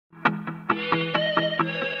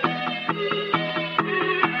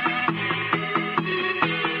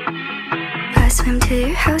to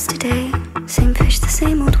your house today. Same fish, the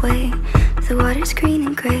same old way. The water's green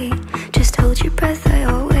and gray. Just hold your breath, I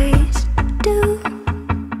always do.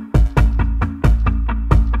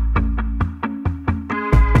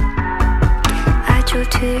 I drove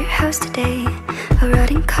to your house today. A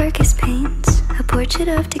rotting carcass paints a portrait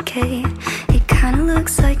of decay. It kinda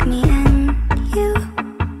looks like me and you.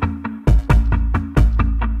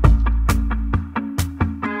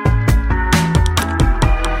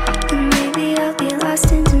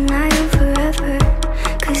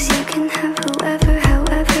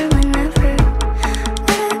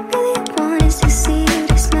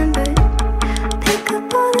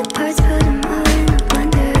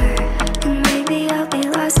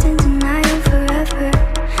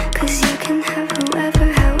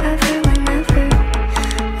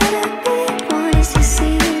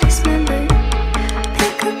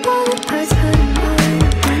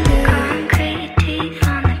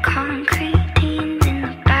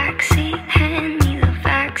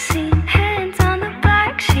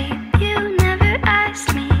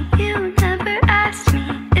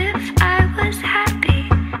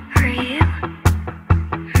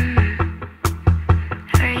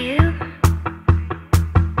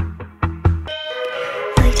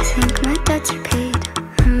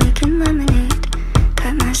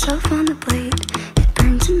 On the blade, it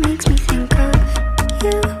burns and makes me think of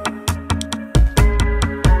you.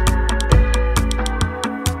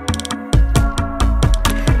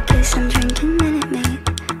 Guess I'm drinking Minute Maid.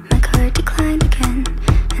 My card declined again,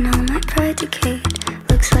 and all my pride decayed.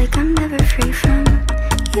 Looks like I'm never free from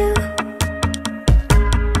you.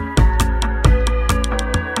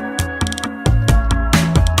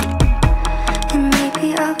 And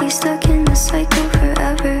maybe I'll be stuck in the cycle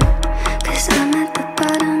forever, 'cause I'm at